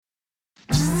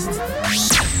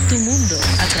Tu mundo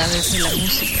a través de la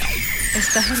música.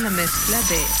 Estás en la mezcla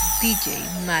de DJ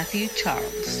Matthew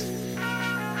Charles.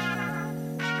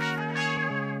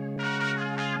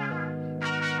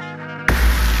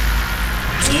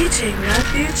 DJ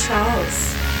Matthew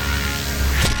Charles.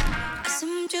 Hace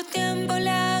mucho tiempo le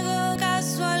hago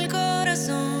caso al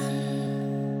corazón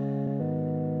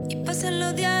y pasan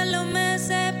los días, los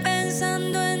meses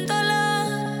pensando en dolor.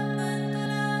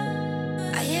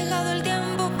 Ha llegado el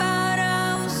tiempo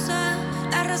para usar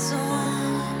la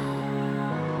razón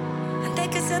antes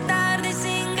que sea tarde y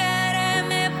sin querer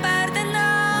me parten, no.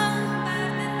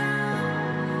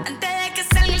 Antes de que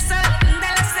salga el sol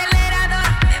del acelerador,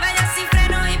 me vaya sin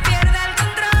freno y pierda el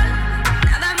control.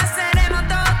 Nada más seremos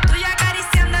dos, tú y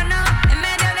acariciándonos en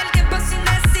medio del tiempo sin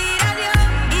decir adiós.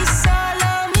 Y solo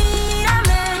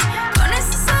mírame con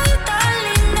ese ojito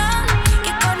lindo,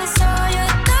 que con eso yo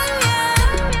estoy bien.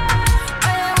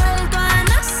 Hoy he vuelto a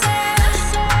nacer.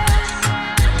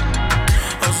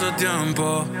 Hace tiempo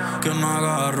que no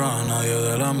agarro a nadie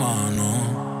de la mano.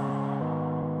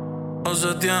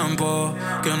 Hace tiempo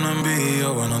que no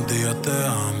envío buenos días, te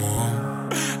amo.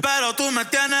 Pero tú me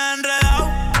tienes enredado.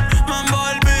 Me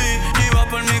envolví, iba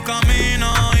por mi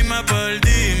camino y me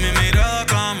perdí. Mi mirada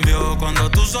cambió cuando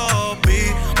tú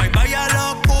sopí. Bye bye a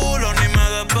los culos, ni me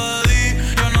despedí.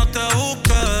 Yo no te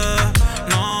busqué,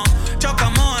 no.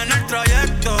 Chocamos en el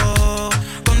trayecto.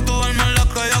 Con tu alma en la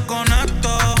que yo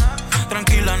conecto.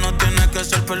 Tranquila, no tienes que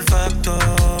ser perfecto,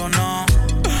 no.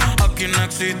 Aquí no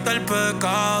existe el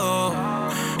pecado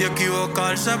y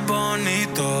equivocarse es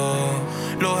bonito.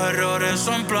 Los errores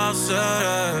son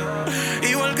placeres,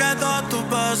 igual que todos tus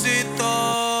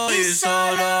besitos. Y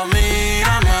solo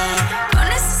mírame con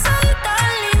ese ojito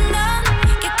lindo,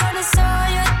 que con eso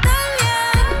yo estoy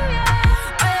bien.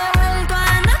 Hoy he vuelto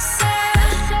a nacer.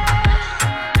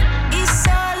 Y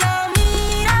solo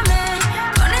mírame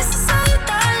con ese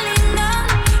ojito lindo,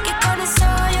 que con eso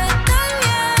yo estoy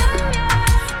bien.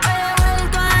 Hoy he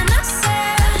vuelto a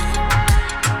nacer.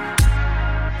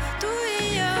 Tú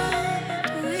y yo,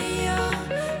 tú y yo,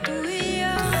 tú y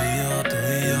yo, tú y yo,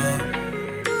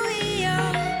 tú y yo,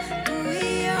 tú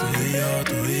y yo, tú y yo,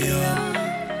 tú y yo.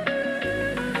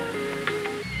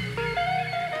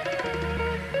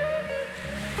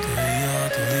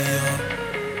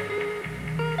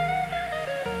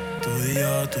 Tú y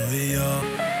yo, tú y yo.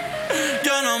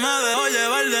 Yo no me dejo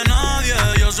llevar de nadie,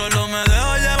 yo solo me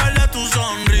dejo llevar de tu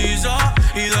sonrisa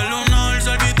y del lunar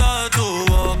cerquita de tu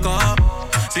boca.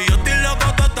 Si yo estoy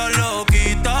loco, tú estás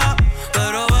loquita,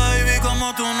 pero baby,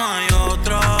 como tú no hay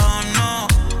otra, no.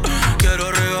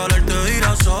 Quiero regalarte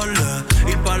girasoles,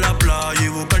 ir pa' la playa y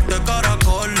buscarte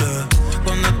caracoles.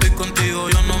 Cuando estoy contigo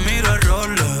yo no miro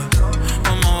errores.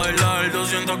 Vamos a bailar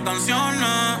 200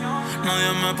 canciones,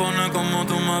 nadie me pone como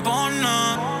tú me pones.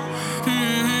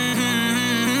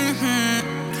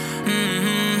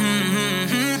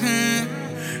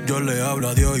 Yo le hablo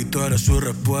a Dios y tú eres su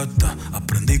respuesta.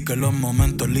 Aprendí que los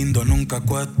momentos lindos nunca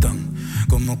cuestan,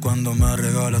 como cuando me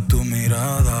regalas tu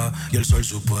mirada y el sol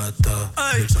supuesta,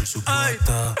 y el sol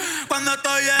supuesta. Cuando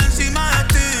estoy encima de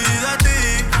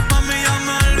ti, mami, ya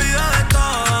me olvido de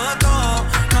todo, de todo.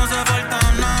 No hace falta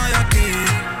nadie aquí,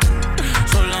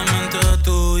 solamente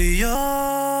tú y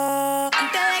yo.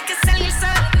 Antes de que salga el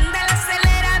sol del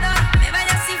acelerador, me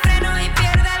vaya sin freno y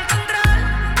pierda el control.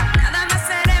 Nada más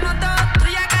seremos dos, tú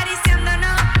y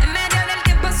acariciándonos en medio del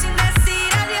tiempo sin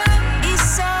decir adiós. Y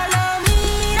solo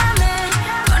mírame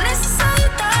con ese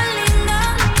ojito lindo,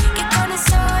 que con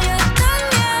eso yo estoy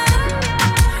bien.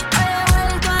 Hoy he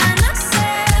vuelto a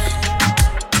nacer.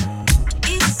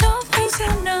 Y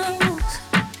funcionamos.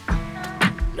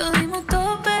 Lo dimos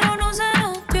todo pero no se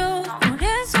nos dio, por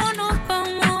eso nos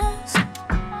vamos.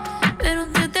 Pero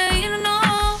antes de irnos,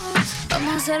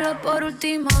 vamos a hacerlo por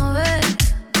última vez,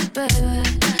 bebé.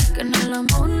 Que en el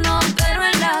amor no, pero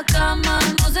en la cama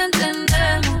nos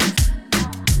entendemos.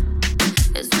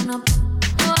 Es una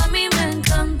a mí me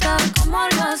encanta cómo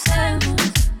lo hacemos.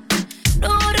 No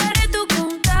borraré tu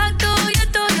contacto y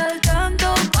estoy al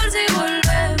tanto por si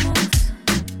volvemos.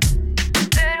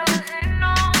 Pero si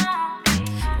no,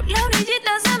 por la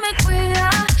orillita se me cuida,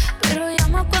 pero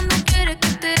llama cuando quiere que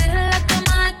te deje la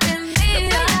cama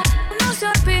extendida. No se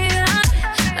olvidan,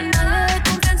 a nadie de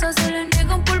confianza se le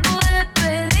niega un polvo de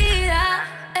despedida.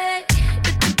 Ey,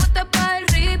 yo estoy puesta para el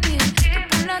repeat. Tú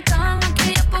pon la cama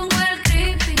que yo pongo el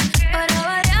creepy. Para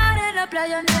variar en la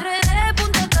playa en RD.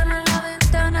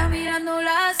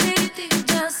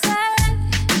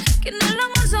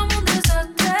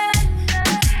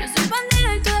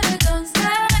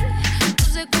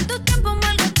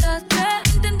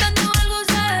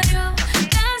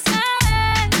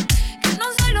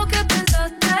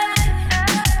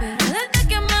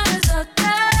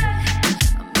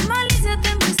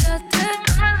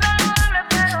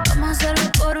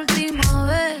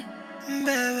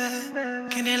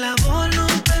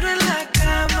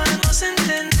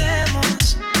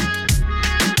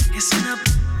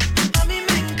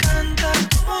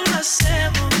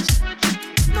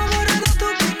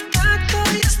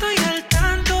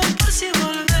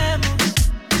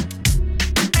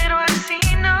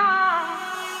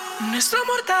 nuestro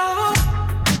amor tabú.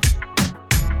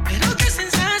 Pero qué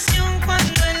sensación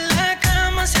cuando en la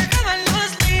cama se acaban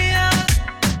los días.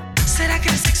 ¿Será que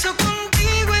el sexo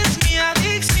contigo es mi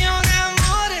adicción?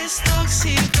 Amores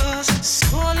tóxicos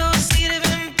solo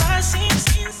sirven para sin.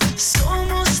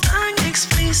 Somos tan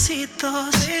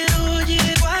explícitos, pero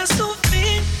llego a su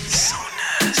fin. So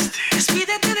nasty.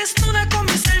 Despídete desnuda con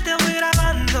mi cel, te voy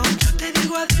grabando. Yo te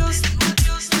digo adiós.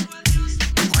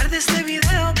 Guarda este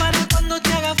video para cuando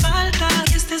te haga falta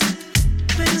y estés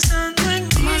pensando en mí.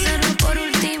 Vamos a hacerlo por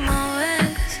última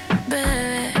vez,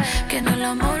 bebé. Que en el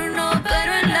amor no,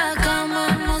 pero en la cama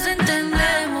nos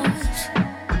entendemos.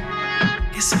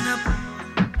 Es una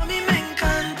a mí me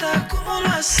encanta cómo lo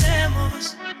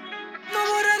hacemos. No he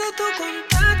borrado tu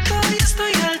contacto y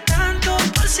estoy al tanto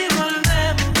por si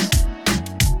volvemos.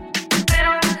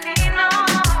 Pero si no,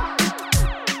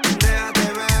 déjate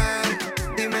ver.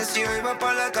 Dime si hoy vas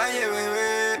pa' la calle,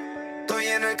 bebé. Estoy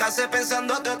en el case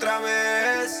pensándote otra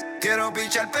vez. Quiero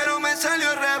pichar pero me salió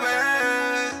al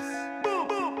revés.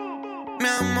 Mi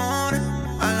amor,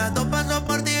 a las 2 paso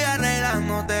por ti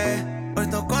arreglándote.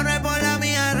 Puesto corre por la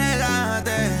mía,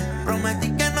 relájate.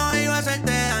 Prometí que no iba a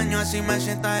hacerte daño. Así me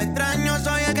sientas extraño.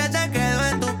 Soy el que se quedó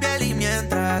en tu piel. Y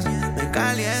mientras me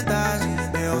calientas,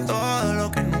 veo todo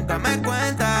lo que nunca me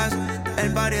cuentas.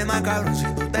 El party es más cabrón si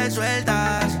tú te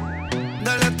sueltas.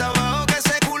 Dale hasta abajo que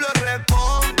ese culo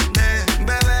responde.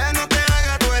 Bebé, no te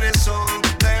hagas, tú eres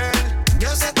hombre.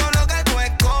 Yo sé todo lo que tú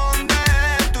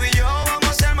escondes. Tú y yo vamos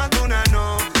a ser más de una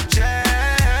noche.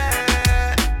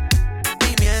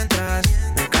 Y mientras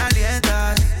me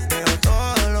calientas, veo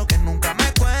todo lo que nunca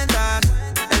me cuentas.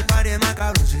 El party es más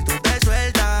cabrón si tú te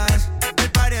sueltas.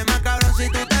 El party es más cabrón si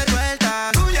tú te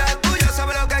sueltas. Tuya,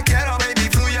 sabes lo que quiero, baby,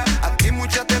 fluya. Aquí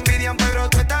muchos te envidian, pero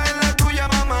tú estás en la tuya,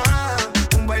 mamá.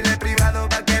 Un baile privado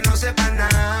para que no sepan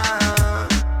nada.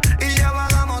 Y ya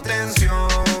bajamos tensión.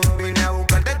 Vine a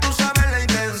buscarte, tú sabes la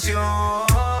intención.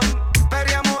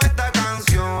 Perreamos esta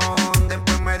canción.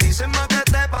 Después me dicen más qué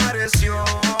te pareció.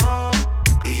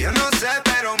 Y yo no sé,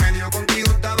 pero medio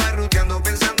contigo estaba ruteando,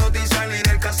 pensándote y salir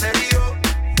del caserío.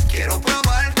 Quiero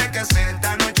probarte que sé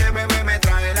esta noche, bebé, me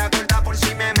trae la corta por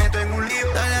si me meto en un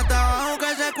lío. Dale hasta abajo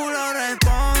que ese culo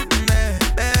responde.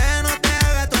 Bebé, no te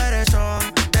hagas, tú eres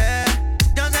hombre.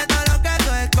 Yo sé todo lo que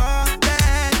tú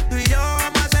escondes. Tú y yo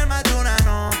vamos a hacer más de una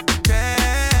noche.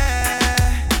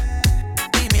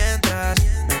 Y mientras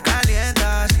me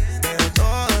calientas, veo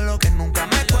todo lo que nunca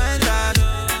me cuentas.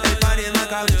 El party es más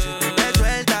cabrón si tú te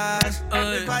sueltas.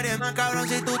 El party es más cabrón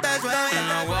si tú te sueltas. En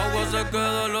la guagua se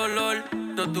quedó el olor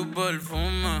de tu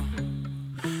perfume.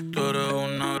 Tú eres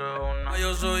una,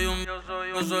 yo soy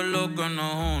lo que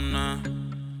nos une.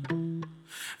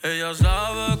 Ella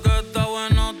sabe que está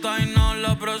buenota y no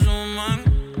la presumen.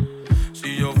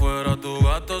 Si yo fuera tu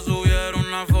gato, subiera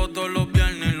una foto los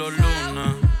viernes y los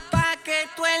lunes. pa' que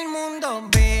todo el mundo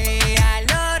vea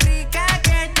lo rica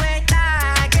que tú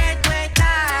estás, que tú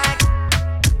estás.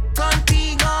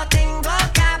 Contigo tengo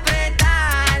que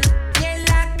apretar. Y en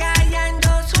la calle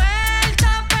ando suelto,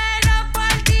 pero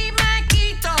por ti me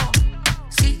quito.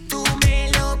 Si tú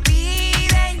me lo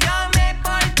pides, yo me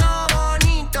porto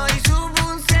bonito y subo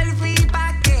un selfie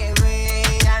pa' que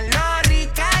vean lo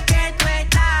rica que tú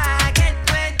estás, que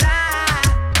tú estás.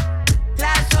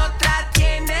 Las otras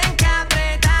tienen que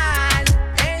apretar.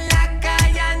 En la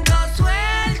calle ando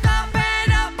suelto,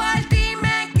 pero por ti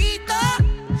me quito.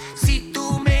 Si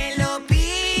tú me lo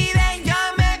pides, yo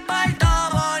me porto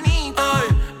bonito.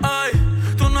 Ay,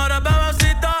 tú no eres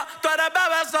bebecita, tú eres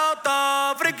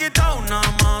bebesota. Friquita una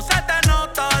más, se te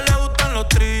nota. Le gustan los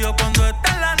tríos cuando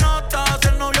está en la nota. Si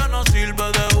el novio no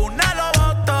sirve, de una lo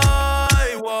bota.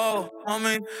 Ay, wow,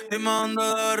 mami, dime dónde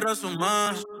debes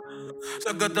resumir.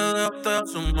 Sé que te dejaste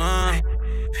asumir.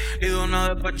 Y de una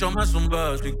despecho me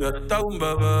zumbé. Si quieres te hago un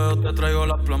bebé o te traigo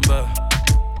la plan B.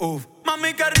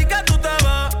 Mami, qué rica tú te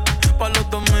ves. Pa' los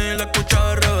 2000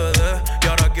 escucha RBD. Y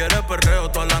ahora quieres perreo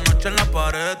toda la noche en la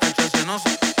pared. Te eché si no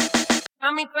sé.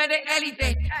 Mami, tú eres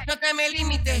élite, no te me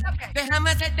limites.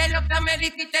 Déjame hacerte lo que me y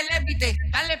te levite.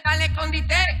 Dale pa'l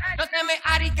escondite, no te me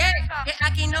arique. Que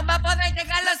aquí no va a poder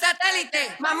llegar los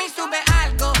satélites. Mami, sube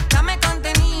algo, dame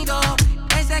contenido.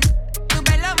 Ese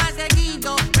súbelo más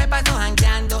seguido. Me paso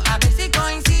jangueando, a ver si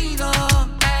coincido.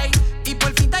 Ey, y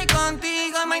por fin estoy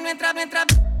contigo. Mami, mientras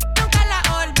nunca la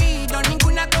olvido.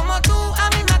 Ninguna como tú a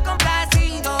mí me ha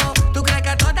complacido. Tú crees que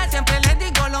a todas siempre les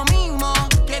digo lo mismo.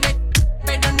 Quieres,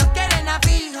 pero no quieren a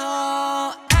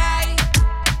fijo. Ey,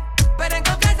 pero en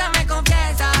confianza me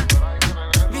confiesa.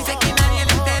 Dice que nadie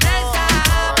le interesa,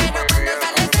 pero cuando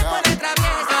sale se pone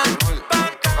traviesa.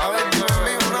 A ver, yo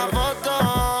envío una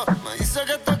foto. Me dice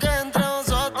que esto queda entre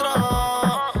nosotros.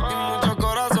 Y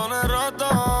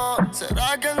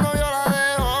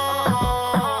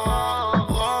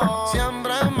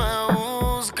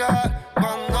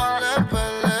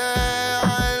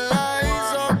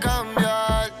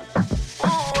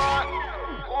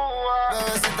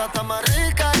bebecita está más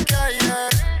rica que ayer.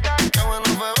 Qué bueno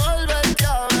fue volverte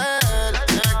a ver.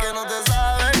 Es que no te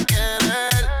sabes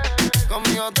querer.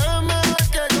 Conmigo te ves mejor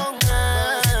que con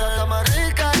él. Bebecita está más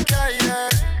rica que ayer.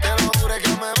 Te lo juré que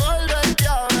me volverte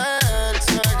a ver.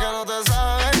 Sé que no te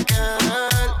sabes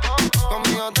querer.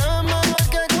 Conmigo te ves mejor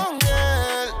que con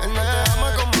él. Él no te ama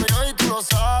como yo y tú lo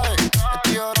sabes.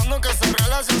 Estoy llorando que esa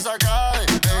relación se acabe,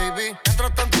 baby.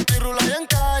 Mientras tanto estoy rulando en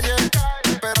calle,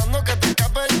 esperando que te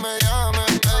escapes y me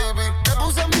llames, baby. Te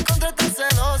puse en mi contra, estás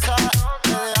celosa. Te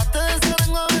dejaste de esa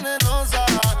lengua venenosa.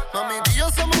 Mami, tú y yo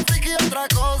somos friki y otra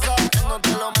cosa. Él no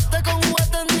te lo mete con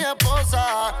juguetes ni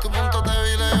esposa. Tu punto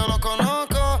débil yo lo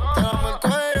conozco. Te damos el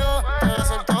cuello, te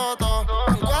beso el toto.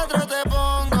 En cuatro te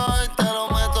pongo y te lo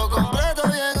meto completo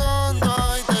bien hondo.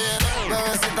 Y te lleno,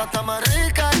 bebecita está más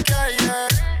rica que ayer.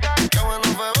 Qué bueno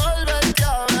fue volverte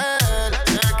a ver.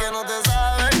 Sé que no te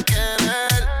sabes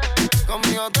querer.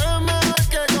 Conmigo te ves mejor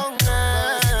que con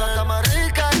él. Bebecita está más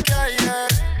rica que ayer.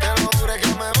 Te lo juré que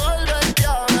me volverte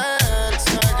a ver.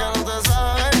 Sé que no te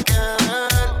sabes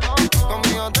querer.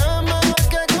 Conmigo te ves mejor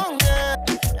que con él.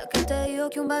 La que te digo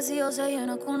que un vacío se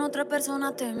llena con otra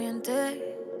persona te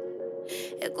miente.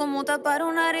 Es como tapar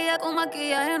una herida con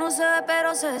maquillaje, no se ve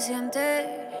pero se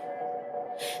siente.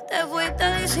 Te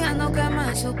fuiste diciendo que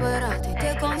me superaste y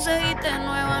que conseguiste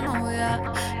nueva novia.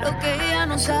 Lo que ella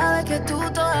no sabe es que tú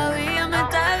todavía me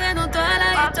estás viendo toda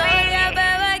la historia.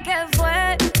 Bebé, ¿qué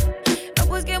fue? No,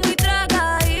 pues que muy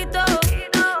tragadito.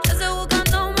 Yo estoy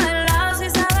buscándome el lado. Si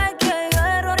sabes que yo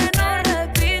errores no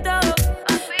repito.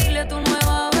 Dile a tu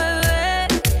nueva bebé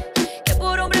que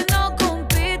por hombre no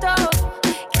compito.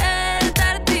 Que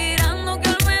estar tirando que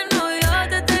al menos yo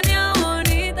te tenía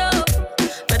bonito.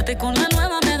 Verte con la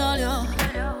nueva me dolió,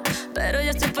 pero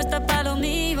ya estoy puesta para lo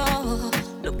mío.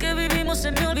 Lo que vivimos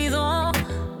se me olvidó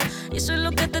y eso es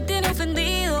lo que te tiene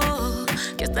ofendido.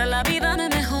 Que hasta la vida me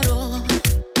mejoró.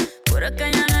 Por acá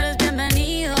ya no eres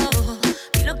bienvenido.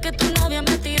 Y lo que tu novia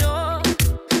me tiró,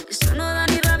 eso no da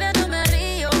ni rabia, yo me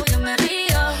río, yo me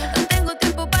río. No tengo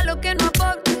tiempo para lo que no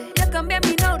aporte. Ya cambié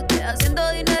mi norte, haciendo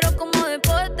dinero como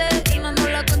deporte. Y no nos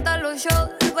la cuentan los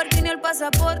shows, el parking y el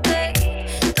pasaporte.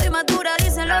 Estoy madura,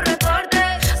 dicen los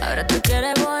reportes. Ahora tú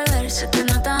quieres volver, se te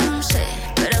nota, no sé.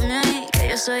 Espérame ahí, que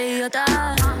yo soy idiota.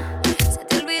 Se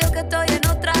te olvidó que estoy en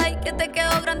otra y que te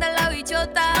quedó grande la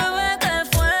bichota. Bebé,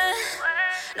 ¿qué fue?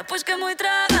 No, pues que muy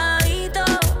tragadito.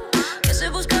 Que estoy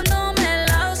buscándome el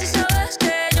lado. Si sabes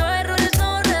que yo errores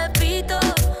no repito.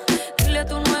 Dile a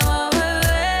tu nueva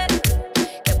bebé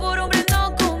que por hombre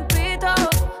no compito.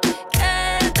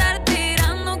 Que estar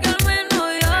tirando que al menos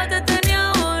yo te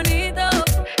tenía bonito.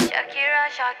 Shakira,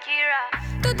 Shakira.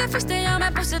 Tú te fuiste y yo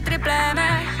me puse triple M.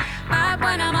 Más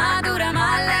buena, más dura,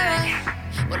 más leve.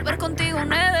 Volver contigo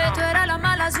nueve, tú eras la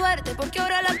mala suerte. Porque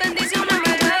ahora las bendiciones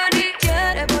me llueven y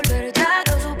quieres volver, ya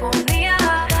lo suponía.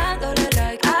 Dándole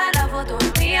like a la foto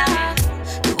mía.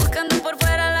 Tú buscando por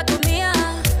fuera la comida.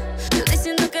 Yo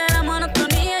diciendo que era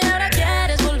monotonía. Y ahora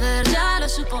quieres volver, ya lo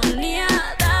suponía.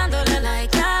 Dándole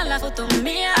like a la foto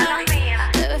mía.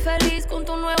 Te ves feliz con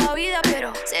tu nueva vida,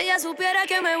 pero si ella supiera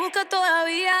que me busca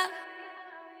todavía.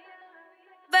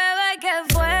 Bebé,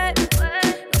 ¿qué fue?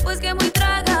 No, pues que muy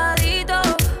tragadito.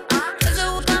 Yo estoy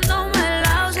buscándome el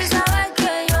lado. Si sabes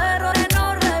que yo errores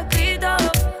no repito.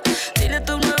 Dile a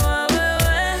tu nueva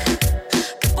bebé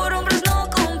que por hombres no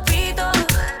compito.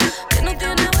 Que no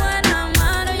tiene buena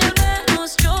mano y al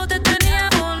menos yo te tenía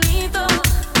bonito.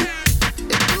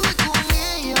 Estuve con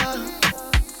ella,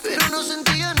 pero no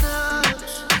sentía nada.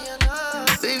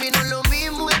 Baby, no es lo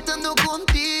mismo estando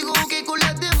contigo que con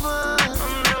las demás.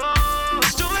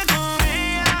 Estuve con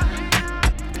ella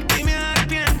y me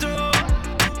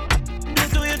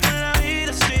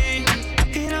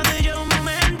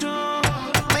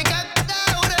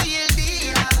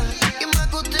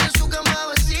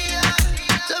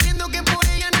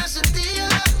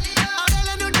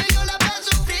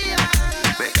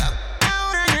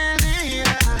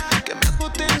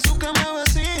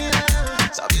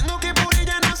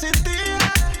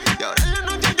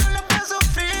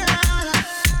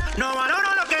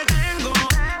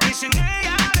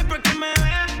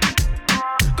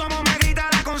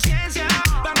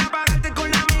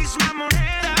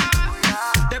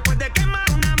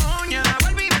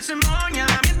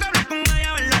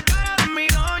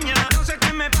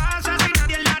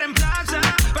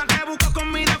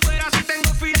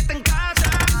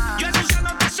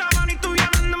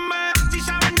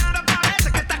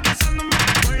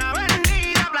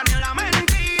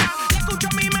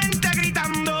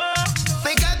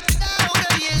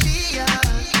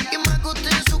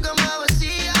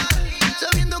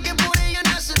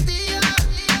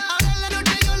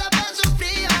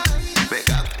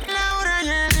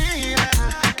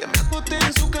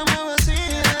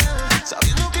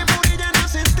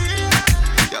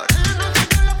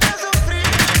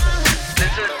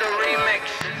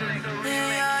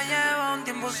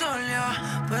solear,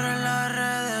 pero en las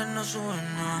redes no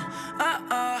suben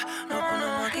nada. Nos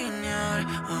ponemos a guiñar.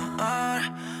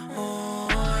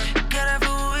 Quiere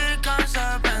fluir,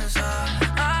 cansa de pensar.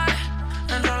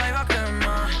 Enrola y va a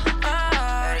quemar.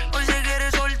 Hoy se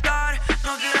quiere soltar,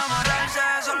 no quiere amarrarse,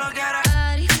 solo quiere.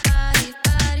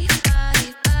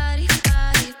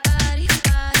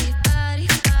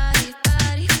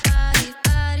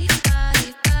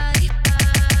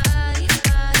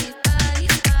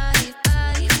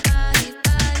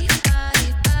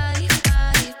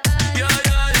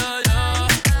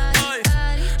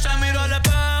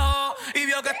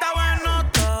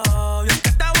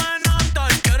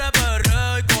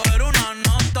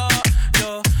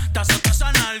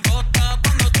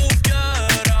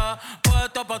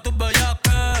 Pa' tus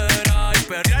bellaqueras y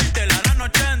perreártela la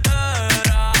noche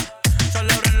entera.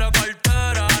 Solo abren la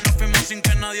cartera, nos fuimos sin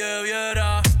que nadie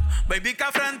viera. Baby, que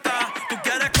afrenta, tú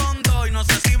quieres con dos y no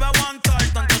sé si va a aguantar.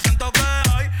 Tanto siento que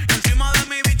hay y encima de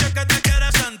mi bicho es que te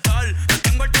quieres sentar. Te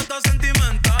tengo el trato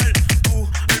sentimental,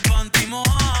 el panty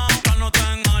mojado. La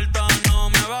nota en alta no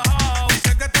me he bajado.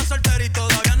 Dice que está soltera y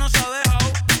todavía no se ha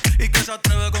dejado y que se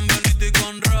atreve con Bonito y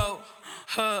con Rauw.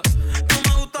 Tú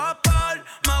me gustas par,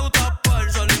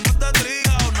 salimos de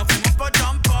trigao, nos fuimos pa'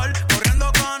 champar,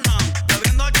 corriendo con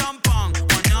bebiendo champán.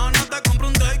 Mañana te compro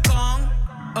un take-on.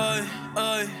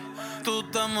 Tú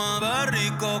te mueves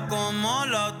rico como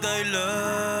las de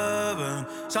Eleven.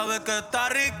 Sabes que está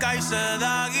rica y se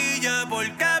da guille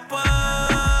porque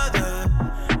puede.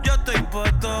 Yo estoy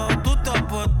puesto, tú estás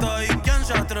puesta y ¿quién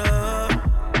se atreve?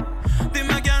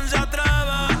 Dime quién se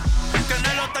atreve, que en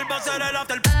el hotel va a ser el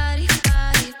after party.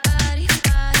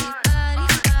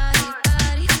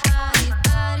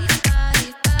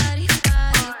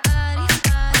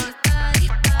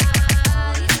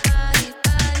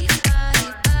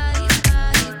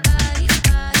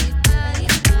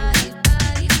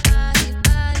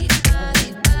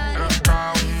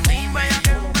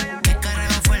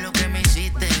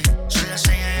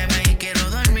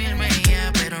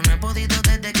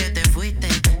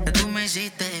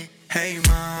 Hey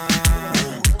ma,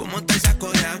 ¿cómo te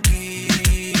saco de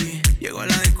aquí? Llego a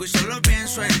la disco y solo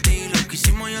pienso en ti. Lo que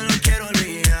hicimos yo lo quiero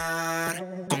olvidar.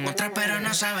 Con otra pero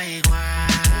no sabe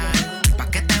igual. ¿Pa'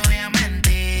 qué te voy a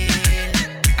mentir?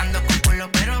 Ando con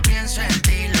culo pero pienso en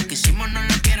ti. Lo que hicimos no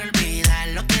lo quiero olvidar.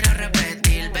 Lo quiero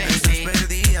repetir, baby. Estás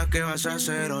perdida, ¿qué vas a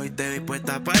hacer hoy? Te vi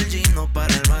puesta pa'l gino,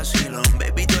 para el vacilón.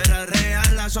 Baby, tú eras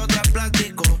real, las otras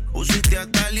plástico. Pusiste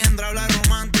hasta liendra, habla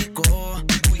romántico.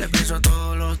 Te pienso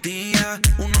todos los días.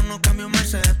 Uno no cambia un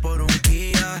Mercedes por un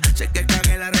Kia. Sé que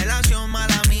cagué la relación,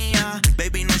 mala mía.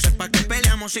 Baby, no sé pa' qué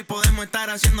peleamos si podemos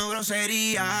estar haciendo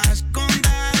groserías.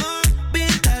 Condado,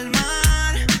 vista al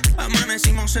mar.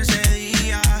 Amanecimos ese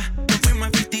día. Nos fuimos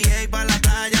a 58 pa' la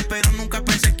playa, pero nunca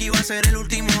pensé que iba a ser el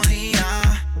último día.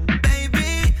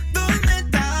 Baby, ¿dónde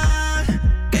estás?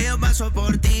 Que yo paso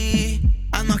por ti.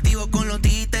 Ando activo con los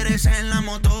títeres en la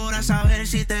motora, a saber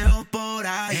si te veo por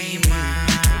ahí. Hey, ma,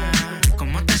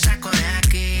 ¿cómo te saco de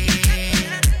aquí?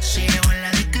 Si llevo en la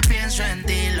disco y pienso en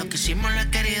ti. Lo que hicimos lo he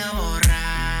querido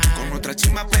borrar. Con otra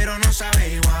chimba pero no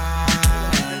sabe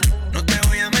igual. No te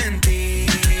voy a mentir.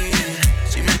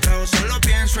 Si me trago solo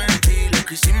pienso en ti. Lo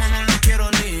que hicimos no lo quiero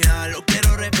olvidar. Lo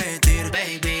quiero repetir,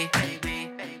 baby.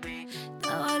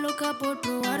 Estaba loca por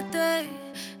probarte,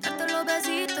 darte los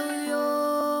besitos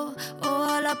yo.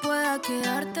 Ojalá pueda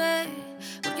quedarte,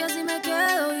 porque así me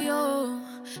quedo yo.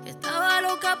 Estaba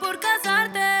loca por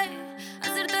casarte,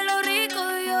 hacerte lo rico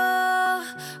yo.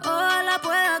 Ojalá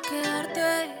pueda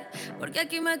quedarte, porque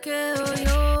aquí me quedo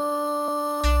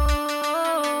yo.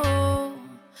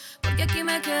 Porque aquí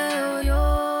me quedo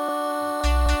yo.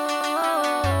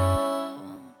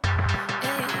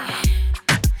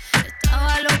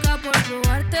 Estaba loca por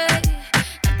probarte,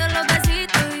 darte los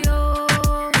besitos yo.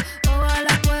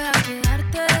 Ojalá pueda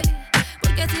quedarte,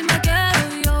 porque así me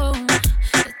quedo yo.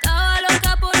 Estaba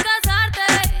loca por casarte,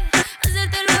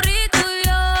 hacerte lo rico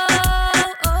yo.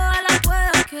 Ojalá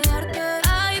pueda quedarte.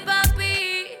 Ay,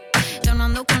 papi, yo no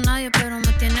ando con nadie, pero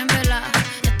me tienen velada.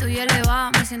 Ya estoy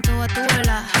elevada, me siento a tu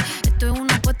vela. Estoy en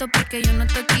un apuesto porque yo no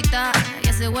estoy quitada. Y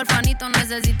ese huerfanito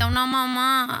necesita una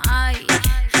mamá. Ay,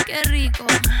 qué rico,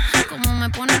 como me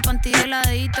pone el panty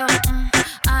heladito.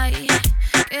 Ay,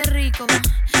 qué rico,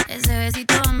 ese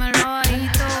besito dámelo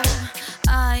bajito.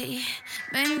 Ay,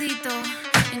 bendito,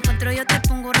 encuentro yo te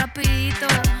pongo rapidito.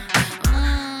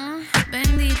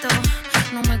 Bendito,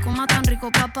 no me comas tan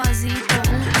rico, papacito.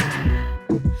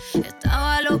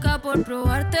 Estaba loca por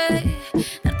probarte,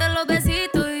 darte los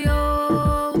besitos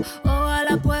yo.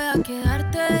 Ojalá pueda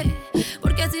quedarte,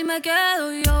 porque así me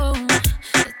quedo yo.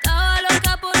 Estaba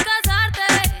loca por casarte,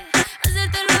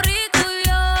 hacerte lo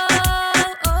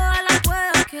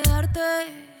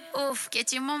Qué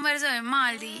chimbo un verso de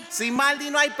Maldy. Sin Maldy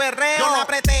no hay perreo. Yo la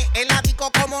apreté en la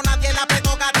disco como nadie la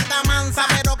apretó, gatita mansa.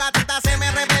 Pero gatita se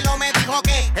me reveló, me dijo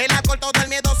que el alcohol todo el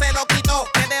miedo se lo quitó.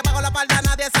 Que debajo la espalda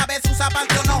nadie sabe si usa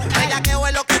panty o no. Bellaqueo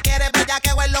es lo que quiere,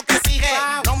 bellaqueo es lo que exige.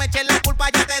 No me eches la culpa,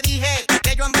 ya te dije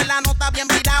que yo en verdad no está bien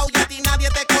virado y a ti nadie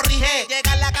te corrige.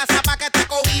 Llega a la casa pa' que te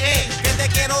cobije. Que te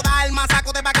quiero dar más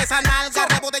saco de pa' que esa nalga.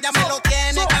 Rebote ya me lo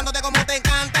tienes, dándote como te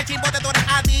encanta. El chimbote tú eres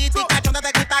adicto y cachón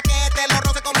te quita que te lo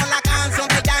roce como la canción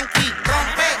de Yankee.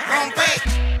 Rompe,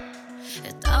 rompe.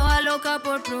 Estaba loca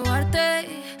por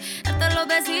probarte, darte los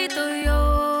besitos y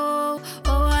yo.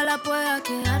 Ojalá pueda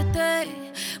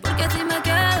quedarte, porque si me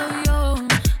quedo yo.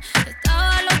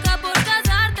 Estaba loca por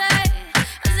casarte,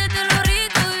 hacerte lo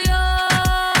rico y yo.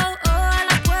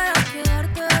 Ojalá pueda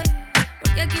quedarte,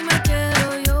 porque aquí me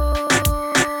quedo yo.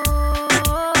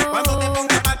 Cuando te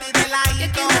pongas a partir del Porque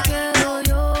aquí me quedo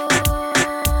yo.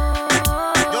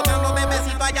 yo te ando de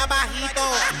besito allá bajito.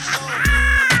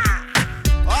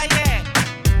 Oye,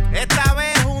 esta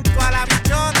vez junto a la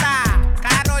bichota,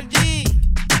 Karol G,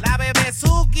 la bebé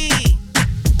Suki.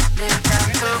 De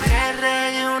tanto que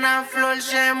regué una flor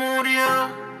se murió.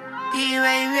 Y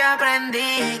baby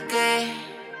aprendí que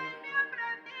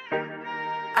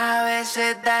a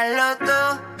veces darlo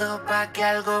todo pa' que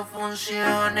algo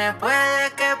funcione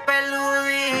puede que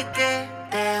perjudique.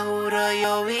 Te juro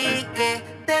yo vi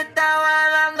que te estaba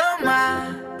dando más.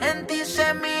 En ti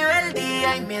se me iba el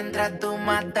día y mientras tú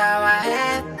matabas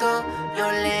esto,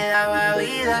 yo le daba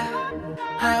vida.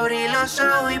 Abrí los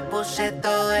ojos y puse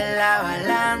todo en la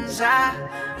balanza.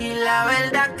 Y la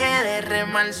verdad que de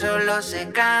remar solo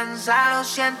se cansa. Lo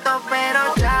siento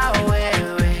pero chao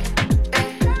bebé.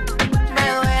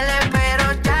 Me duele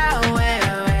pero chao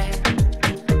bebé.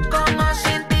 Como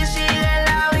sin ti sigue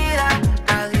la vida.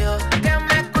 Adiós que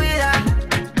me cuida.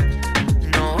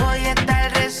 No voy a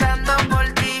estar rezando por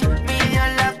ti. Mi Dios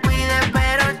la cuide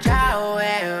pero chao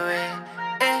bebé.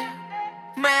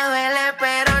 Me duele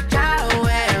pero chao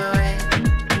bebé.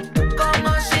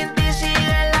 Como sin ti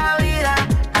sigue la vida.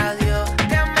 Adiós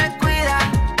que me cuida.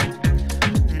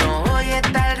 No voy a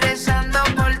estar rezando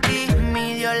por ti.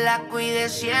 Mi Dios la cuide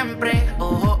siempre.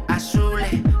 Ojos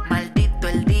azules, maldito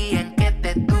el día en que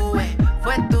te tuve.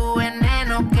 Fue tu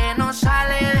veneno que no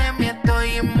sale de mí,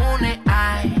 estoy inmune.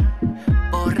 Ay,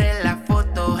 borré las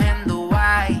fotos en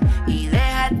Dubai y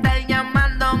deja estar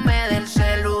llamándome del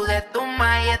celu de tu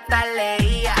ma y esta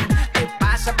leía. ¿Qué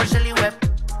pasa por ser web?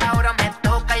 Ahora me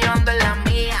toca llevando en la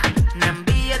mía. No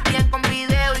envíes bien con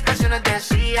video y canciones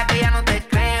decía que ya no te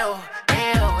creo.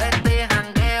 Estoy en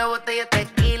jangueo, botella de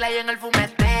tequila y en el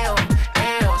fumeteo.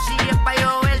 Si es pa'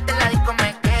 lloverte la disco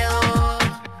me quedo.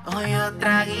 Hoy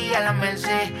otra guía la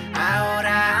Merced,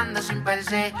 ahora ando sin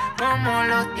perse. Como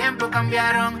los tiempos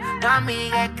cambiaron, tu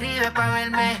amiga escribe pa'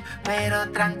 verme. Pero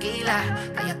tranquila,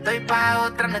 que yo estoy pa'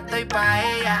 otra, no estoy pa'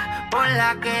 ella. Por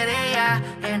la querella,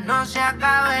 que no se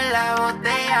acabe la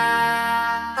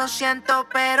botella. Lo siento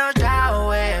pero chao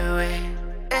bebé.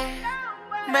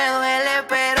 Me duele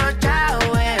pero chao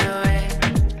bebé.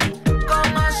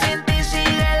 Como sin ti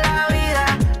sigue la vida.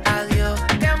 Adiós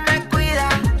que me cuida.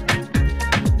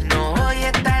 No voy a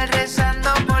estar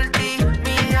rezando por ti.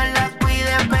 Mi Dios la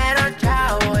cuide pero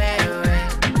chao bebé.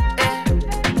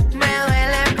 Me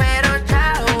duele pero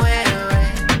chao bebé.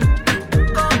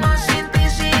 Como sin ti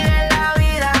sigue la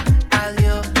vida.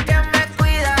 Adiós que me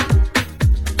cuida.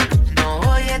 No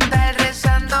voy a estar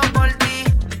rezando por ti.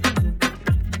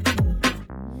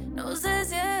 No sé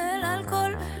si es el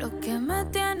alcohol lo que me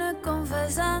tiene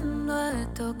confesando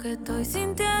esto que estoy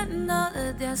sintiendo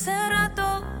desde hace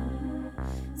rato.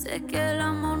 Sé que el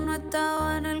amor no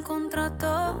estaba en el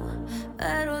contrato,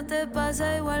 pero te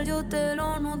pasa igual, yo te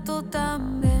lo noto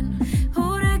también.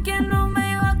 Juré que no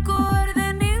me iba a coger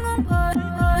de ningún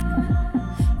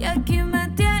y aquí me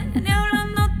tiene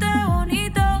hablándote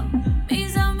bonito.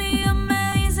 Mis amigas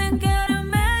me dicen que eres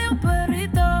medio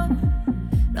perrito.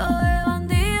 Lo de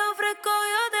bandido fresco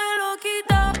yo te lo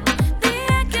quito.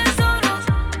 Dije que solo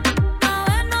una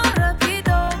vez no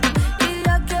repito. Y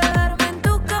ya quedarme en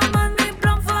tu cama es mi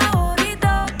plan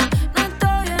favorito. No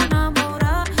estoy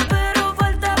enamorada, pero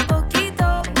falta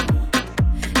poquito.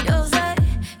 Yo sé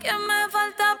que me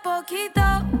falta poquito.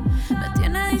 Me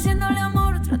tiene diciéndole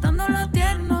amor, tratándolo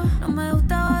tierno. No me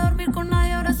gustaba dormir con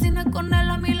nadie, ahora si no es con él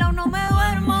a mi lado no me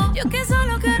duermo. Yo que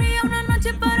solo quería una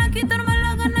noche para quitarme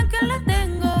las ganas que le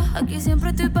tengo. Aquí siempre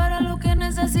estoy para lo que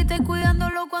necesite,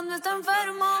 cuidándolo cuando está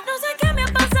enfermo. No sé qué me ha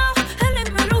pasado, él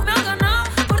en mi luz me ha ganado.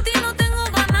 Por ti no tengo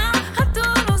ganas, a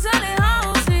todos los he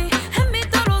alejado, sí. En mí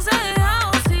todos los he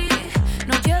dejado, sí.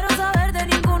 No quiero saber de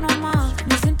ninguno más.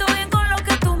 Me siento bien con lo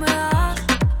que tú me das.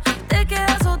 Te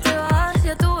quedas o te vas,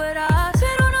 ya tú verás.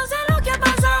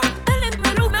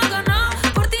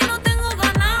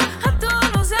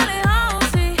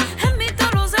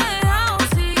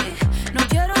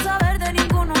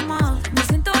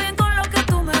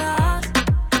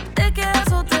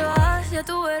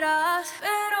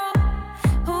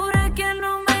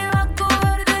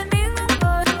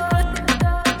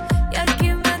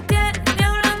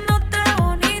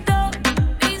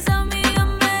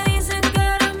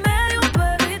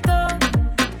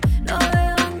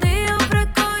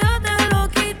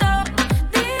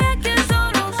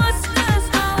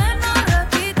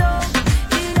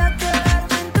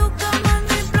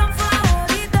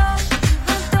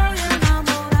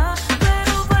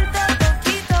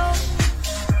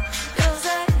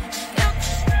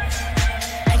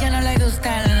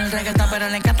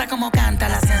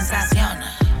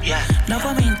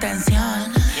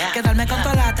 quedarme con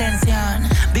toda la atención.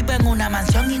 Vivo en una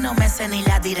mansión y no me sé ni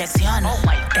la dirección.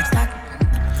 Está...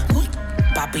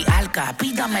 Papi Alca,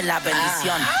 pídame la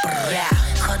bendición.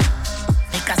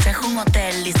 Mi casa es un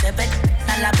hotel y se ve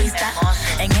a la vista.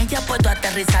 En ella puedo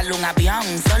aterrizar un avión,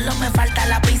 solo me falta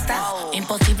la pista.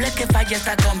 Imposible que falle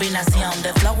esta combinación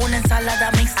de flow, una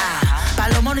ensalada mixta.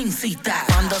 Palomo no incita,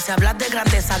 cuando se habla de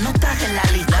grandeza no estás en la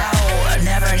lista.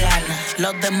 Neverland,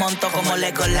 los desmonto como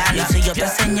Legoland. Y si yo te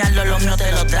señalo, los míos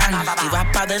te lo dan. Y vas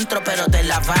pa' dentro pero te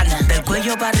la van. Del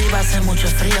cuello para arriba hace mucho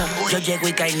frío. Yo llego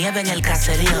y cae nieve en el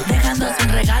caserío, dejando sin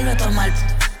regalo a tomar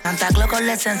Santa Claus con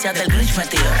la esencia del Grinch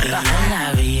metido. Y yo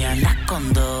la vi, anda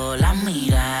con dos, la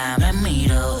mira, me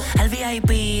miro. El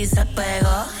VIP se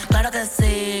pegó, claro que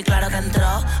sí, claro que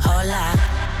entró. Hola,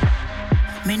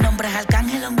 mi nombre es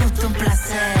Arcángel, un gusto, un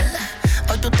placer.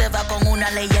 Hoy tú te vas con una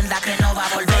leyenda que no va a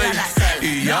volver a nacer.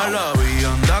 Y ya la vi,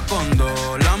 anda con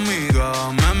dos, la amiga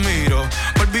me miro.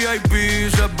 El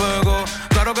VIP se pegó,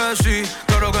 claro que sí,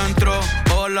 claro que entró.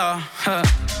 Hola,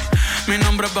 mi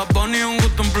nombre es Bad Bunny, un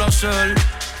gusto, un placer.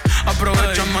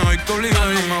 Aprovechame hoy que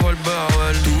obligado no me vuelves a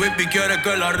ver. Tu baby quiere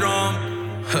que la rompa.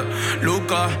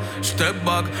 Luca, step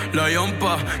back, la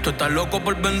Jumpa. Tú estás loco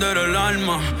por vender el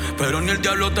alma, pero ni el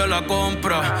diablo te la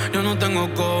compra. Yo no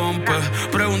tengo compa,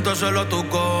 pregúntaselo a tu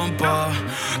compa.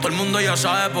 Todo el mundo ya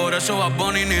sabe, por eso Bad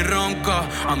Bunny ni ronca.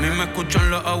 A mí me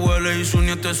escuchan las abuelas y sus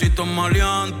nietecitos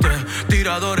maleantes,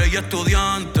 tiradores y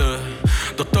estudiantes,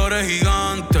 doctores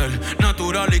gigantes,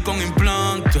 natural y con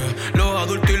implantes, los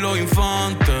adultos y los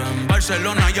infantes, en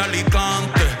Barcelona y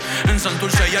Alicante, en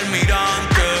Santos y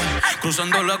Almirante,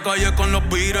 cruzando la calle con los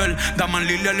Beatles, Daman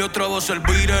Lilia y otra voz el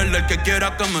Beatle, el que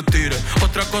quiera que me tire,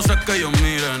 otra cosa es que yo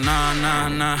mire,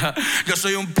 nah, yo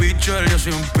soy un pitcher,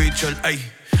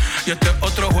 ey. Y este es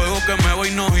otro juego que me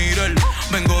voy no girar.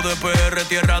 Vengo de PR,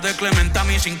 tierra de Clementa,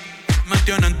 mi sin me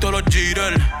tienen todos los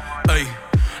jitters, ey.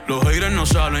 Los haters no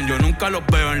salen, yo nunca los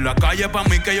veo en la calle, pa'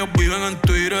 mí que ellos viven en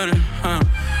Twitter.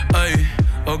 Ey,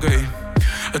 ok.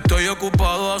 Estoy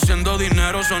ocupado haciendo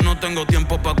dinero, so no tengo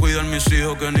tiempo pa' cuidar mis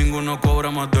hijos, que ninguno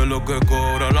cobra más de lo que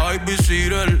cobra la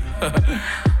babysitter.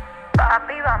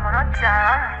 Papi, vámonos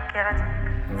ya. ¿Quieres?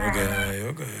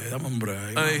 Ok, dame un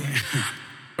break. Ey,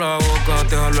 la boca,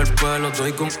 te jalo el pelo,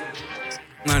 estoy con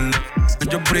el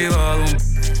yo privado,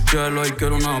 cielo, y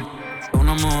quiero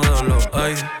una modelo,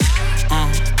 ey.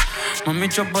 Mami,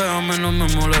 chapeame, no me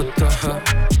molesta,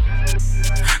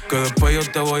 que después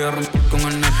yo te voy a romper con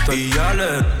el neto. Y ya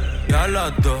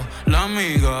las dos, la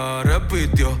amiga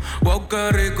repitió, wow,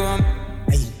 qué rico.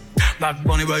 Bad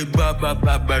Bunny, baby,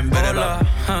 hola,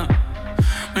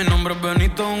 mi nombre es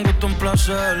Benito, un gusto, un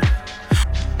placer.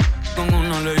 Con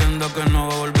una leyenda que no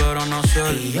va a volver a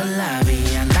nacer. Y yo la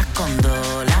vi, andas con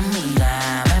dos, la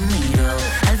amiga me miro.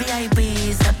 El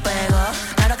VIP se pegó,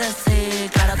 claro que sí,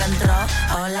 claro que entró.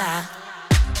 Hola,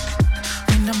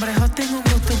 mi nombre es Hosting, un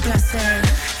gusto, un placer.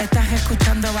 Estás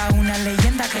escuchando a una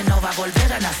leyenda que no va a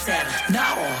volver a nacer. No.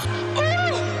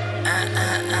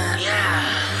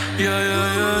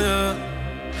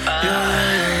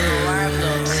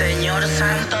 Señor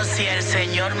Santos y el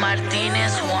señor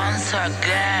Martínez once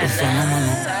again. Los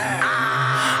fenómenos,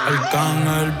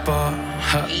 Arcángel pa.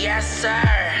 Yes sir.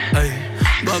 Ey,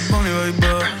 Bad Bunny, baby.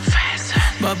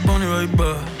 Bad Bunny,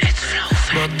 baby.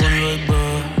 Bad Bunny, baby.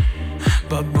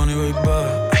 Bad Bunny, baby.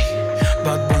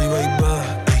 Bad Bunny, baby.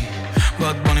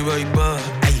 Bad Bunny, baby.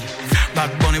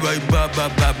 Bad Bunny, baby.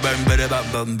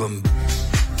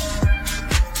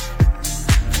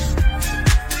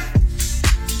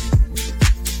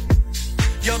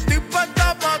 Yo estoy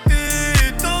puesta pa' ti,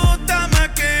 tú te me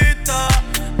quitas.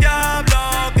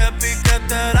 Diablo, que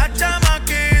piquete la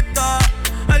chamaquita.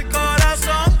 El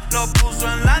corazón lo puso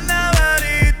en la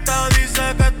neverita.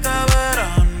 Dice que este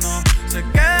verano se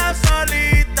queda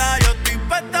solita. Yo estoy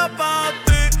puesta pa'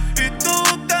 ti y tú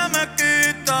te me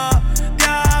quitas.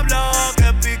 Diablo,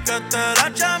 que piquete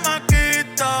la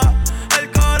chamaquita.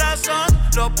 El corazón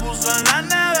lo puso en la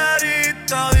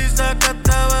neverita. Dice que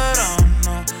este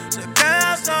verano se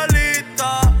queda solita,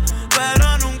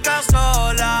 pero nunca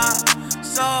sola,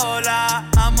 sola.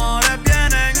 Amores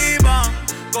vienen y van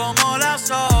como la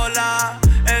sola.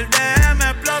 El DM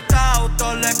explota,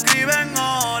 autos le escriben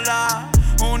hola.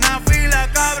 Una fila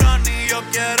cabrón y yo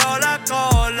quiero la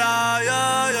cola.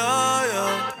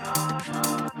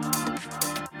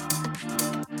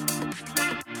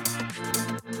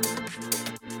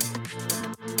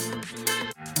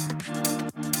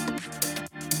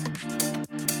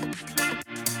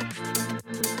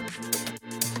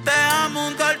 Deja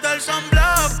montarte el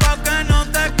sunblock pa' que no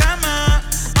te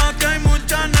quemes. Aquí hay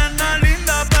muchas nenas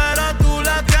lindas, pero tú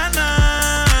la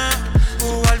tienes.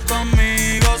 Jugar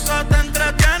conmigo se te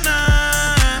entretiene.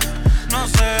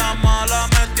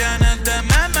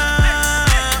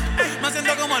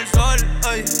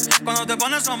 Cuando te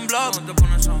pones on block,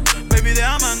 baby,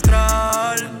 déjame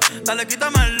entrar. Dale,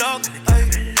 quítame el lock.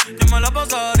 Ey. Yo me la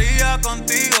pasaría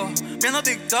contigo viendo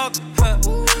TikTok.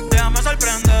 Déjame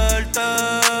sorprenderte.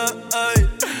 Ey.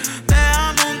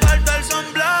 Déjame untarte el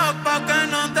sunblock pa' que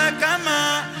no te queme.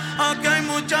 Aquí hay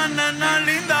muchas nenas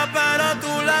lindas, pero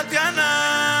tú la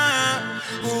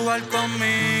tienes. Jugar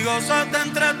conmigo se te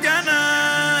entretiene.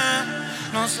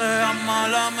 No seas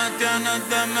mala, me tienes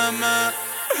de meme.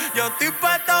 Yo estoy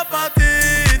puesta pa' ti,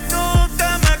 tú te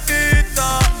me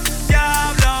quitas.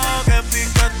 Diablo, que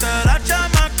piquete la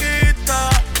chamaquita.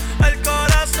 El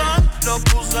corazón lo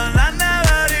puso en la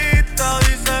neverita.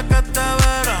 Dice que este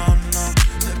verano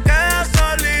se queda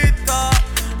solita,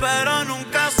 pero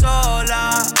nunca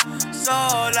sola,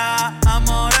 sola.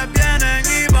 Amores vienen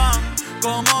y van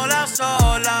como las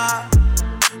olas.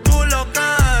 Tú lo que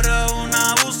eres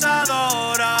una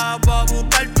abusadora. Pa'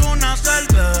 buscarte una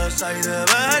cerveza y de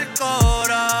ver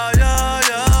cora. Yeah,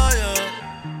 yeah, yeah.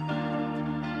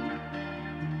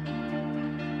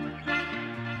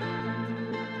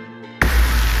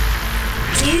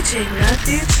 DJ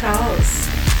Matthew Charles.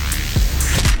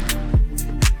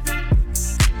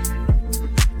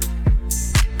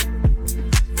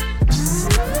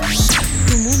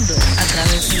 Tu mundo a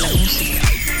través de la música.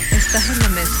 Estás en la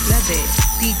mezcla de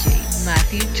DJ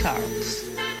Matthew Charles.